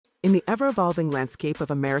In the ever-evolving landscape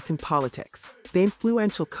of American politics, the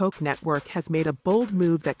influential Koch network has made a bold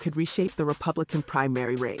move that could reshape the Republican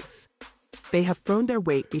primary race. They have thrown their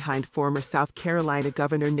weight behind former South Carolina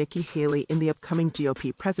Governor Nikki Haley in the upcoming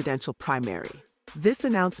GOP presidential primary. This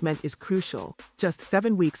announcement is crucial, just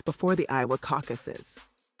 7 weeks before the Iowa caucuses.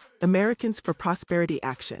 Americans for Prosperity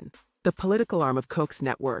Action, the political arm of Koch's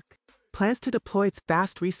network, plans to deploy its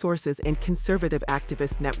vast resources and conservative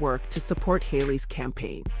activist network to support Haley's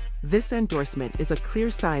campaign. This endorsement is a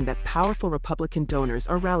clear sign that powerful Republican donors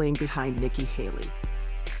are rallying behind Nikki Haley.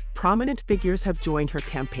 Prominent figures have joined her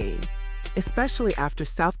campaign, especially after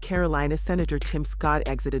South Carolina Senator Tim Scott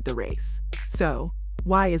exited the race. So,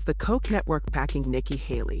 why is the Koch network backing Nikki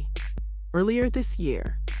Haley? Earlier this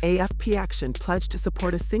year, AFP Action pledged to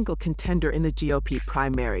support a single contender in the GOP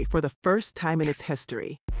primary for the first time in its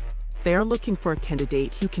history. They are looking for a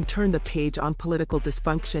candidate who can turn the page on political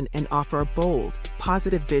dysfunction and offer a bold,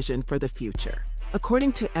 positive vision for the future.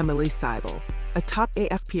 According to Emily Seibel, a top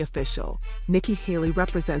AFP official, Nikki Haley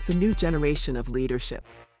represents a new generation of leadership.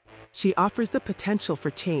 She offers the potential for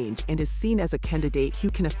change and is seen as a candidate who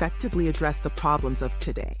can effectively address the problems of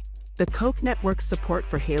today. The Koch network's support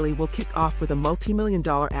for Haley will kick off with a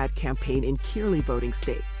multi-million-dollar ad campaign in key early voting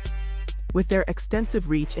states. With their extensive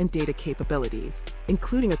reach and data capabilities,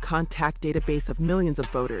 including a contact database of millions of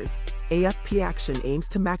voters, AFP Action aims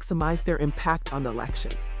to maximize their impact on the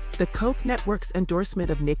election. The Koch network's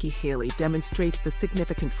endorsement of Nikki Haley demonstrates the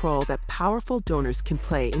significant role that powerful donors can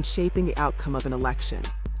play in shaping the outcome of an election.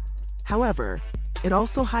 However, it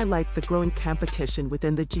also highlights the growing competition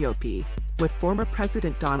within the GOP, with former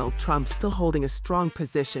President Donald Trump still holding a strong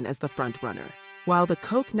position as the frontrunner. While the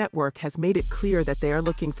Koch network has made it clear that they are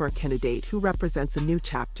looking for a candidate who represents a new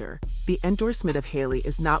chapter, the endorsement of Haley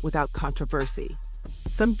is not without controversy.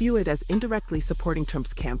 Some view it as indirectly supporting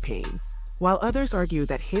Trump's campaign, while others argue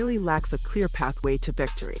that Haley lacks a clear pathway to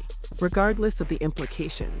victory. Regardless of the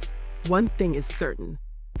implications, one thing is certain.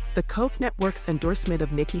 The Koch network's endorsement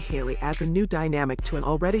of Nikki Haley adds a new dynamic to an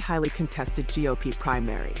already highly contested GOP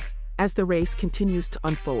primary. As the race continues to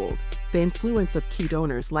unfold, the influence of key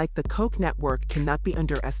donors like the Koch network cannot be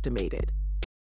underestimated.